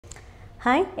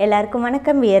Hi, எல்லாருக்கும்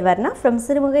வணக்கம். Varnaa from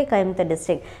Sirumugai, Coimbatore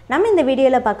district. நம்ம இந்த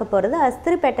வீடியோல பார்க்க போறது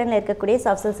அஸ்திரி பேட்டர்ன்ல இருக்கக்கூடிய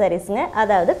soft silk sareesங்க.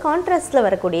 அதாவது கான்ட்ராஸ்ட்ல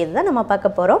வரக்கூடியது தான் நம்ம பார்க்க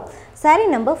போறோம். Saree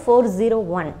number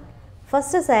 401.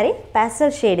 First saree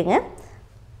pastel shadeங்க.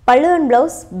 Pallu and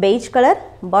blouse beige color,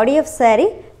 body of saree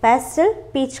pastel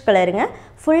peach colorங்க.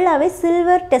 ஃபுல்லாவே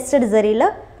silver tested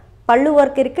zariல பல்லு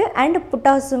work இருக்கு and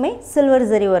புட்டாசுமே silver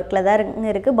zari workல தான்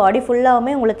இருக்கு. பாடி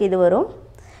ஃபுல்லாவே உங்களுக்கு இது வரும்.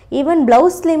 Even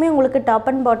blouse லையுமே உங்களுக்கு டாப்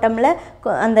அண்ட் பாட்டம்ல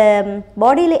அந்த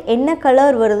பாடியில என்ன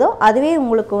கலர் வருதோ அதுவே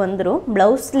உங்களுக்கு வந்துரும்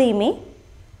ப்ளவுஸ்லயுமே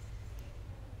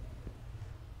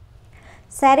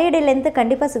சாரியோட லெந்த்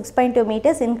கண்டிப்பா 6.2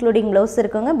 மீட்டர்ஸ் இன்க்ளூடிங் ப்ளவுஸ்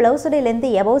இருக்குங்க ப்ளவுஸோட length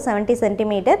above 70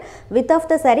 cm width of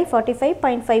the saree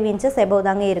 45.5 inches above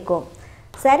தாங்க இருக்கும்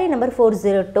saree number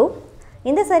 402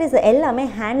 இந்த sarees எல்லாமே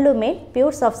handloom made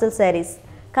pure soft silk sarees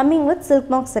coming with silk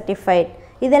mark certified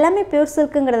இதெல்லாமே pure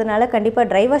silkங்கிறதுனால கண்டிப்பா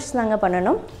dry wash தாங்க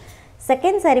பண்ணனும்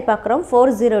செகண்ட் saree பார்க்கறோம்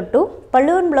 402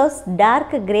 pallu and blouse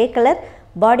dark grey color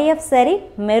body of saree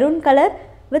maroon color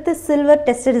with silver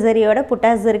tested zariயோட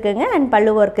புட்டாஸ் இருக்குங்க and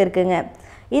pallu work இருக்குங்க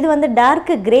இது வந்து dark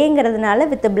greyங்கிறதுனால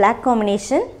with black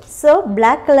combination so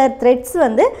black color threads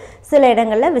வந்து சில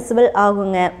இடங்கள்ல visible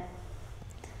ஆகுங்க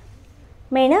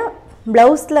மெயினா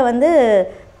ப்ளவுஸ்ல வந்து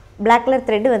black color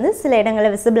thread வந்து சில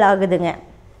இடங்கள்ல visible ஆகுதுங்க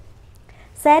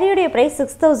சாரியோட price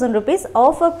 6000 rupees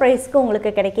offer price க்கு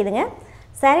உங்களுக்கு கிடைக்குதுங்க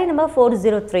saree number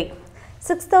 403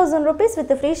 6000 rupees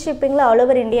with free shipping la all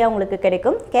over India உங்களுக்கு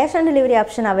கிடைக்கும் cash on delivery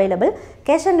option available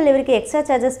cash on delivery க்கு extra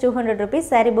charges 200 rupees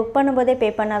saree book பண்ணும்போதே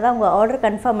pay பண்ணாதான் உங்க order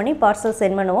confirm பண்ணி parcel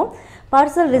send பண்ணுவோம்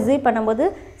parcel receive பண்ணும்போது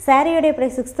சாரியோட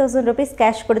price 6000 rupees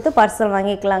cash கொடுத்து parcel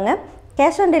வாங்கிக்கலாங்க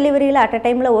cash on delivery ல at a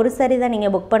time ல ஒரு saree தான்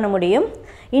நீங்க book பண்ண முடியும்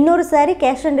இன்னொரு saree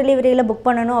cash on delivery ல book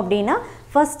பண்ணனும் அப்படினா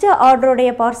first order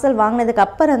உடைய parcel வாங்குனதுக்கு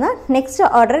அப்புறம் தான் next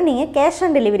order நீங்க cash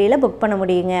on delivery ல book பண்ண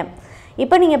முடியுங்க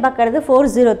இப்போ நீங்க பார்க்கிறது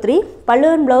 403 pallu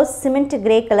and blouse cement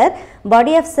grey color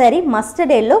body of saree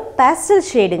mustard yellow pastel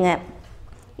shadeங்க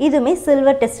இதுமே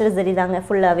silver tested zari தாங்க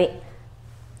ஃபுல்லாவே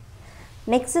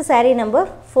next saree number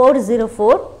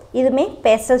 404 இதுமே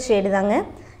pastel shade தாங்க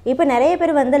இப்போ நிறைய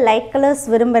பேர் வந்து லைட் கலர்ஸ்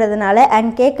விரும்பறதனால and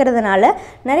கேக்குறதனால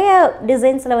நிறைய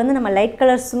டிசைன்ஸ்ல வந்து நம்ம லைட்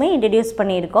கலர்ஸ்மே இன்ட்ரோ듀ce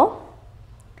பண்ணியிருக்கோம்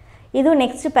இது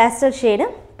next pastel shade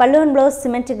pallu and blouse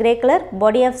cement grey color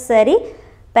body of saree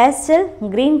pastel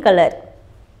green color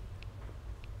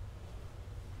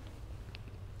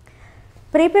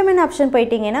prepayment option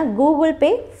போய்ட்டீங்கன்னா Google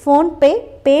Pay Phone Pay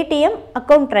Paytm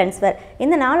account transfer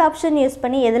இந்த நாலு ஆப்ஷன் யூஸ்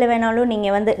பண்ணி எதுல வேணாலும் நீங்க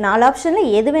வந்து நாலு ஆப்ஷன்ல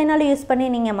எது வேணாலும் யூஸ் பண்ணி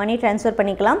நீங்க மணி ட்ரான்ஸ்ஃபர்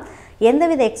பண்ணிக்கலாம்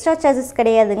எந்தவித எக்ஸ்ட்ரா சார்ஜஸ்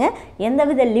கிடையாதுங்க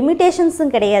எந்தவித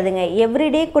லிமிட்டேஷன்ஸும் கிடையாதுங்க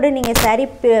எவ்ரிடே கூட நீங்க saree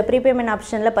prepayment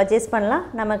ஆப்ஷன்ல பர்சேஸ் பண்ணலாம்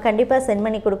நம்ம கண்டிப்பா சென்ட்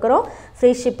பண்ணி கொடுக்கிறோம்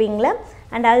ஃப்ரீ ஷிப்பிங்ல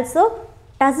and also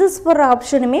டசல்ஸ் போற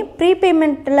ஆப்ஷனுமே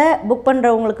ப்ரீபேமென்ட்ல புக்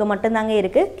பண்றவங்களுக்கு மட்டும் தாங்க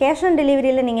இருக்கு கேஷ் ஆன்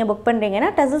டெலிவரியில நீங்க புக் பண்றீங்கனா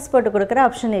டசல்ஸ் போட்டு கொடுக்கிற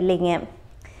ஆப்ஷன் இல்லைங்க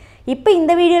இப்போ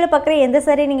இந்த வீடியோல பார்க்குற எந்த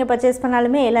saree நீங்க பர்சேஸ்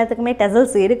பண்ணாலுமே எல்லாத்துக்குமே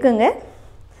டசல்ஸ் இருக்குங்க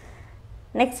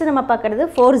நெக்ஸ்ட் நம்ம பார்க்கிறது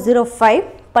 405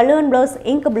 pallu and blouse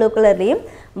ink blue கலர்லயும்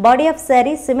body of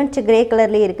saree cement grey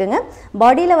கலர்லயும் இருக்குங்க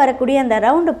பாடியில வரக்கூடிய அந்த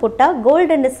ரவுண்ட் புட்டா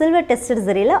gold and silver tested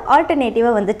zariல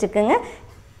ஆல்டர்னேட்டிவா வந்துட்டு இருக்குங்க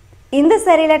இந்த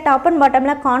சாரில டாப் அண்ட்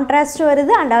பாட்டம்ல கான்ட்ராஸ்ட்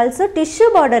வருது and also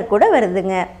tissue border கூட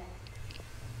வருதுங்க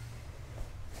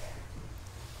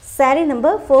saree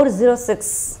number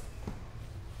 406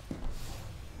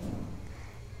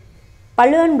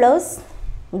 pallu and blouse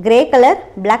grey color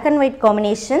black and white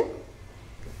combination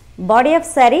body of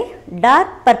saree dark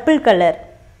purple color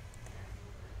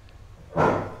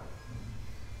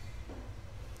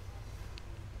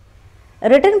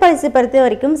return policy பொறுத்த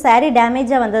வரைக்கும் saree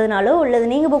டேமேஜா வந்ததனாலோ இல்ல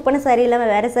நீங்க புக் பண்ண saree இல்ல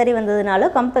வேற saree வந்ததனாலோ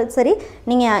கம்பல்சரி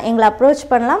நீங்க எங்களை அப்ரோச்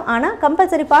பண்ணலாம் ஆனா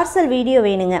கம்பல்சரி பார்சல் வீடியோ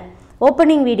வேணுங்க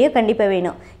ஓபனிங் வீடியோ கண்டிப்பா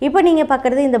வேணும் இப்போ நீங்க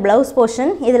பார்க்கிறது இந்த ப்ளவுஸ்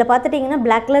போர்ஷன் இதுல பார்த்துட்டீங்கன்னா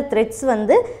black color threads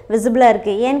வந்து விசிபிளா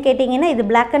இருக்கு ஏன் கேட்டிங்கனா இது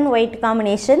black and white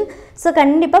combination so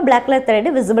கண்டிப்பா black color thread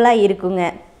விசிபிளா இருக்குங்க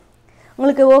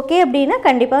உங்களுக்கு ஓகே அப்படினா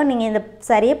கண்டிப்பா நீங்க இந்த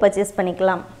சாரியை பர்சேஸ்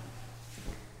பண்ணிக்கலாம்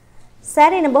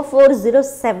saree number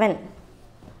 407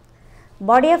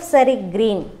 body of saree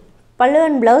green pallu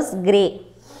and blouse grey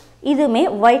இதுமே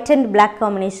white and black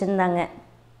combination தாங்க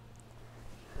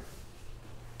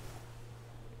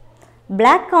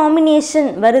black combination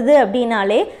வருது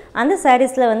அப்படினாலே அந்த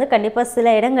sareesல வந்து கண்டிப்பா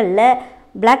சில இடங்கள்ல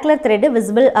black color thread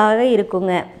visible ஆக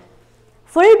இருக்குங்க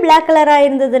full black color ஆ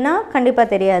இருந்ததுனா கண்டிப்பா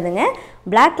தெரியாதுங்க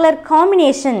black color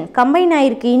combination combine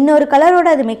ஆயிருக்கு இன்னொரு கலரோட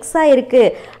அது mix ஆயிருக்கு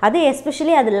அது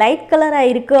especially அது light color ஆ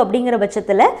இருக்கு அப்படிங்கற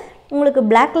பட்சத்துல உங்களுக்கு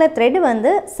black color thread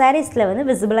வந்து sareesல வந்து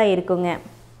visible ஆ இருக்குங்க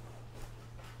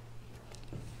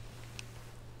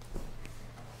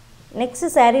next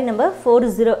saree number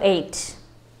 408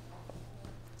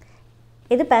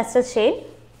 இது pastel shade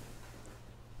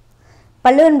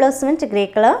pallu and blouse cement grey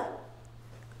color.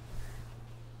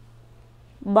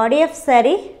 Body of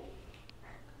saree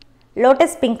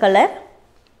lotus pink color.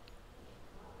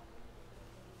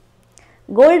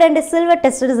 Gold and silver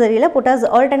tested zari la puttas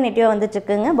alternative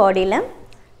vandichukkunga body la.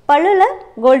 Pallu la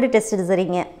gold tested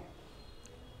zariங்க.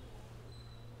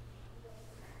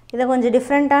 இது கொஞ்சம்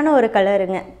டிஃப்ரெண்ட்டான ஒரு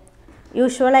கலருங்க.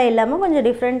 யூசுவலாக இல்லாமல் கொஞ்சம்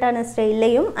டிஃப்ரெண்ட்டான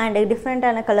ஸ்டைல்லையும் and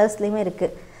டிஃப்ரெண்ட்டான கலர்ஸ்லையும்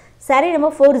இருக்குது. saree number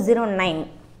 409.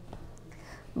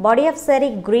 Body of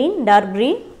saree green, dark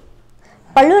green.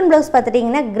 பல்லு அண்ட் ப்ளவுஸ்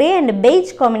பார்த்துட்டிங்கன்னா க்ரே அண்ட்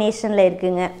பெய்ஜ் காம்பினேஷனில்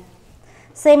இருக்குங்க.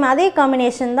 சேம் அதே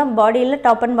காம்பினேஷன் தான் பாடியில்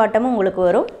டாப் அண்ட் பாட்டமும் உங்களுக்கு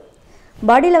வரும்.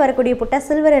 பாடியில் வரக்கூடிய புட்டா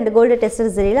சில்வர் அண்ட் கோல்டு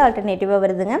டெஸ்டட் சரியில் ஆல்டர்னேட்டிவாக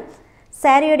வருதுங்க.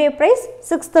 சாரியோடைய ப்ரைஸ்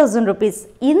 6000 rupees.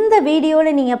 இந்த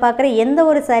வீடியோவில் நீங்கள் பார்க்குற எந்த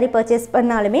ஒரு சாரீ பர்ச்சேஸ்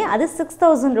பண்ணாலுமே அது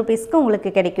 6000 rupeesக்கு உங்களுக்கு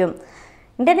கிடைக்கும்.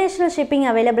 இன்டர்நேஷ்னல் ஷிப்பிங்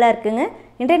அவைலபிளாக இருக்குங்க.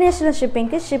 இன்டர்நேஷ்னல்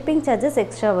ஷிப்பிங்க்கு ஷிப்பிங் சார்ஜஸ்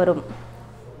எக்ஸ்ட்ரா வரும்.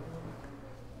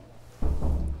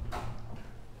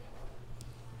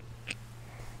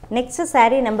 Next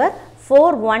sari number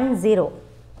 410.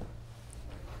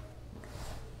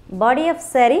 Body of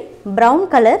sari brown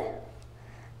colour.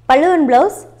 பல்லு and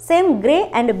blouse same grey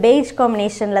and beige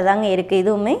காம்பினேஷனில் தாங்க இருக்குது.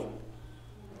 இதுவுமே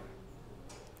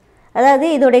அதாவது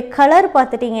இதோடைய கலர்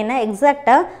பார்த்துட்டிங்கன்னா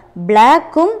எக்ஸாக்டாக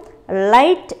பிளாக்கும்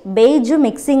லைட் பெய்ஜும்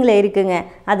மிக்சிங்கில் இருக்குங்க.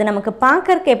 அது நமக்கு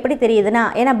பார்க்கறக்கு எப்படி தெரியுதுன்னா,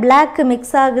 ஏன்னா பிளாக்கு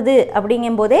மிக்ஸ் ஆகுது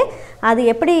அப்படிங்கும்போதே அது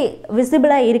எப்படி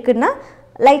விசிபிளாக இருக்குன்னா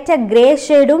லைட்டாக கிரே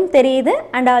ஷேடும் தெரியுது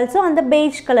அண்ட் ஆல்சோ அந்த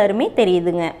பெய்ஜ் கலருமே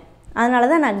தெரியுதுங்க. அதனால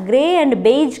தான் நான் கிரே அண்ட்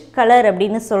பெய்ஜ் கலர்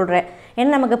அப்படின்னு சொல்கிறேன்.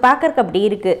 ஏன்னா நமக்கு பார்க்கறக்கு அப்படி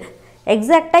இருக்குது.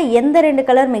 எக்ஸாக்டாக எந்த ரெண்டு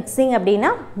கலர் மிக்சிங் அப்படின்னா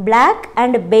black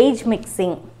and beige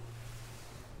mixing.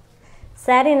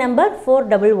 Sari number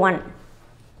 411.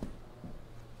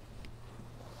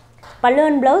 பல்லு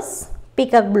and blouse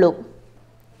peacock blue.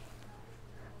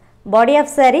 Body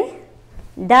of sari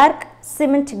dark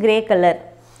cement grey colour.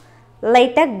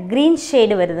 லைட்டாக க்ரீன்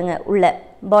ஷேடு வருதுங்க உள்ள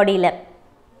பாடியில்.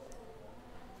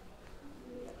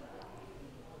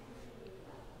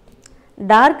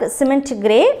 Dark cement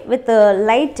grey with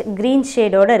light green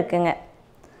ஷேடோடு இருக்குங்க.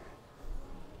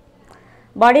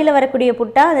 பாடியில் வரக்கூடிய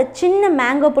புட்டா அந்த சின்ன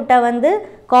மேங்கோ புட்டா வந்து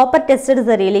காப்பர் டெஸ்டட்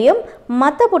சரியிலையும்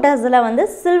மற்ற புட்டாஸில் வந்து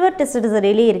சில்வர் டெஸ்டட்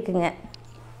சரியிலையும் இருக்குங்க.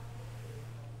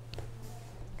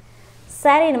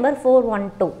 Sari number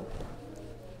 412.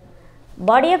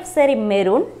 Body of sari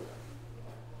maroon.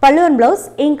 பல்லு and blouse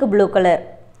ink blue colour.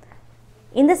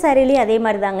 இந்த சாரிலையும் அதே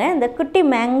மாதிரி தாங்க. இந்த குட்டி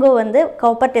மேங்கோ வந்து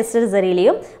காப்பர் டெஸ்டட்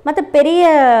சரிலையும் மற்ற பெரிய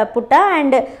புட்டா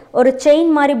அண்ட் ஒரு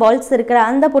செயின் மாதிரி பால்ஸ் இருக்கிற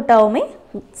அந்த புட்டாவுமே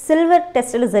சில்வர்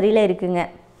டெஸ்டட் சரியில் இருக்குங்க.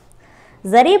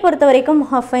 ஜரியை பொறுத்த வரைக்கும்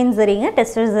ஹாஃப் ஃபைன் சரிங்க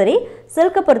டெஸ்டட் சரி.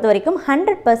 சில்கை பொறுத்த வரைக்கும்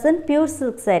 100% பியூர்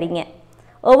சில்க் சாரிங்க.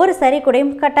 ஒவ்வொரு சாரி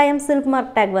கூடயும் கட்டாயம் சில்க்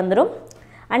மார்க் டேக் வந்துடும்.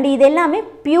 அண்ட் இது எல்லாமே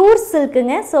பியூர்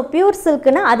சில்க்குங்க. ஸோ பியூர்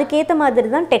சில்க்குன்னா அதுக்கேற்ற மாதிரி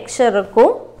தான் டெக்ஸ்சர்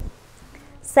இருக்கும்.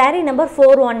 சாரீ நம்பர்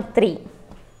 413.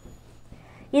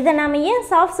 இதை நாம் ஏன்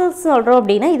சாஃப்ட் சில்க் சொல்கிறோம்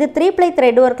அப்படின்னா இது 3-ply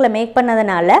த்ரெட் ஒர்க்கில் மேக்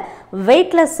பண்ணதுனால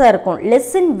வெயிட்லெஸ்ஸாக இருக்கும்.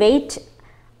 லெஸ் இன் வெயிட்,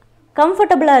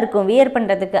 கம்ஃபர்டபுளாக இருக்கும் வியர்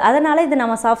பண்ணுறதுக்கு. அதனால் இது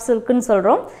நம்ம சாஃப்ட் சில்க்குன்னு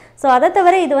சொல்கிறோம். ஸோ அதை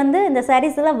தவிர இது வந்து இந்த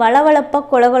சாரீஸில் வளவளப்பாக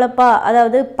கொலகொலப்பாக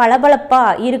அதாவது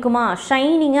பளபளப்பாக இருக்குமா,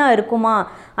 ஷைனிங்காக இருக்குமா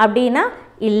அப்படின்னா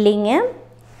இல்லைங்க.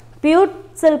 பியூர்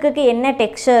சில்க்குக்கு என்ன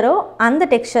டெக்ஸ்சரோ அந்த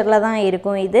டெக்ஸ்சரில் தான்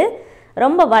இருக்கும். இது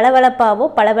ரொம்ப வளவளப்பாவோ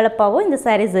பளபளப்பாவோ இந்த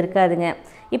சாரீஸ் இருக்காதுங்க.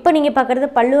 இப்போ நீங்கள் பார்க்குறது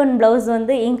பல்லு அண்ட் ப்ளவுஸ்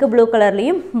வந்து இங்க் ப்ளூ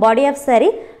கலர்லேயும் body of sari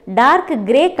dark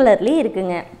grey கலர்லேயும்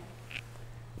இருக்குங்க.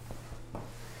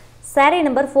 Sari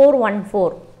number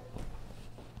 414.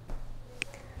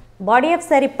 Body of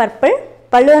sari purple.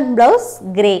 பல்லு அண்ட் ப்ளவுஸ்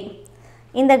கிரே.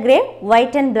 இந்த grey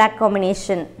white and black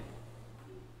combination.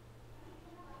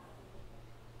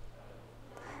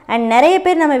 And நிறைய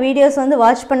பேர் நம்ம வீடியோஸ் வந்து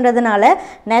வாட்ச் பண்ணுறதுனால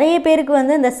நிறைய பேருக்கு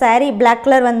வந்து இந்த சாரீ பிளாக்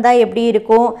கலர் வந்தால் எப்படி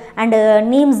இருக்கும் அண்டு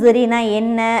நீம் சரினா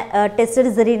என்ன, டெஸ்டட்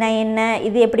சரினா என்ன,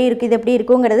 இது எப்படி இருக்குது இது எப்படி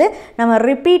இருக்குங்கிறது நம்ம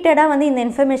ரிப்பீட்டடாக வந்து இந்த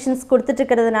இன்ஃபர்மேஷன்ஸ்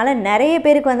கொடுத்துட்ருக்கிறதுனால நிறைய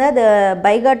பேருக்கு வந்து அதை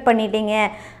பைகாட் பண்ணிட்டீங்க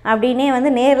அப்படின்னே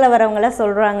வந்து நேரில் வரவங்களாம்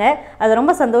சொல்கிறாங்க. அது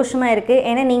ரொம்ப சந்தோஷமாக இருக்குது.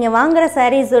 ஏன்னா நீங்கள் வாங்குகிற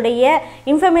சாரீஸுடைய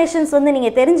இன்ஃபர்மேஷன்ஸ் வந்து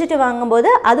நீங்கள் தெரிஞ்சுட்டு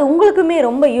வாங்கும்போது அது உங்களுக்குமே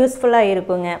ரொம்ப யூஸ்ஃபுல்லாக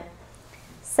இருக்குங்க.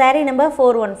 சாரீ நம்பர்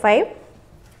 415.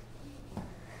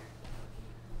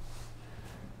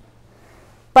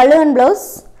 பல்லு and blouse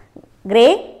grey,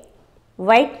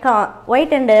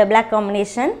 white and black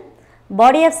combination.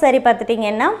 Body of sari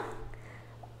பார்த்துட்டிங்கன்னா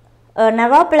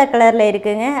நவாப்பழ கலரில்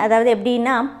இருக்குங்க. அதாவது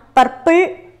எப்படின்னா பர்பிள்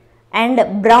அண்ட்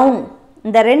ப்ரௌன்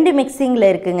இந்த ரெண்டு மிக்சிங்கில்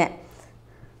இருக்குங்க.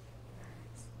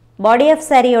 Body of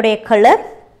சாரியோடைய colour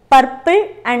purple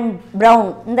and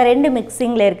brown இந்த ரெண்டு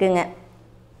மிக்சிங்கில் இருக்குங்க.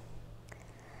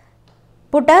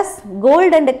 புட்டாஸ்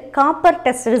கோல்டு அண்ட் காப்பர்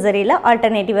டெஸ்டட் சரியில்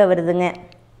ஆல்டர்னேட்டிவாக வருதுங்க.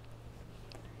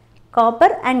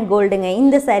 காப்பர் அண்ட் கோல்டுங்க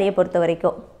இந்த சாரியை பொறுத்த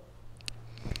வரைக்கும்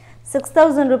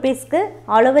 6000 rupeesக்கு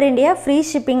ஆல் ஓவர் இந்தியா ஃப்ரீ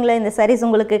ஷிப்பிங்கில் இந்த sarees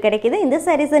உங்களுக்கு கிடைக்கிது. இந்த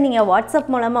sarees நீங்கள்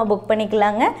வாட்ஸ்அப் மூலமாக புக்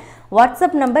பண்ணிக்கலாங்க.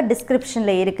 வாட்ஸ்அப் நம்பர்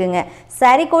டிஸ்கிரிப்ஷனில் இருக்குங்க.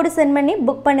 saree கோடு சென்ட் பண்ணி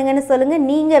புக் பண்ணுங்கன்னு சொல்லுங்கள்.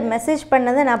 நீங்கள் மெசேஜ்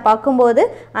பண்ணதை நான் பார்க்கும்போது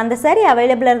அந்த saree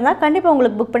அவைலபிளாக இருந்தால் கண்டிப்பாக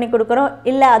உங்களுக்கு புக் பண்ணி கொடுக்குறோம்.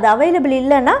 இல்லை அது அவைலபிள்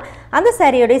இல்லைன்னா அந்த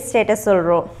சாரியோடைய ஸ்டேட்டஸ்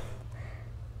சொல்கிறோம்.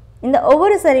 இந்த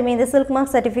ஒவ்வொரு சாரியுமே இந்த சில்க்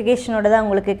மார்க் சர்டிஃபிகேஷனோட தான்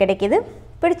உங்களுக்கு கிடைக்கிது.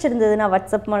 பிடிச்சிருந்ததுன்னா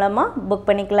வாட்ஸ்அப் மூலமாக புக்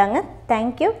பண்ணிக்கலாங்க.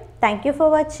 தேங்க்யூ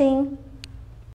ஃபார் வாட்சிங்.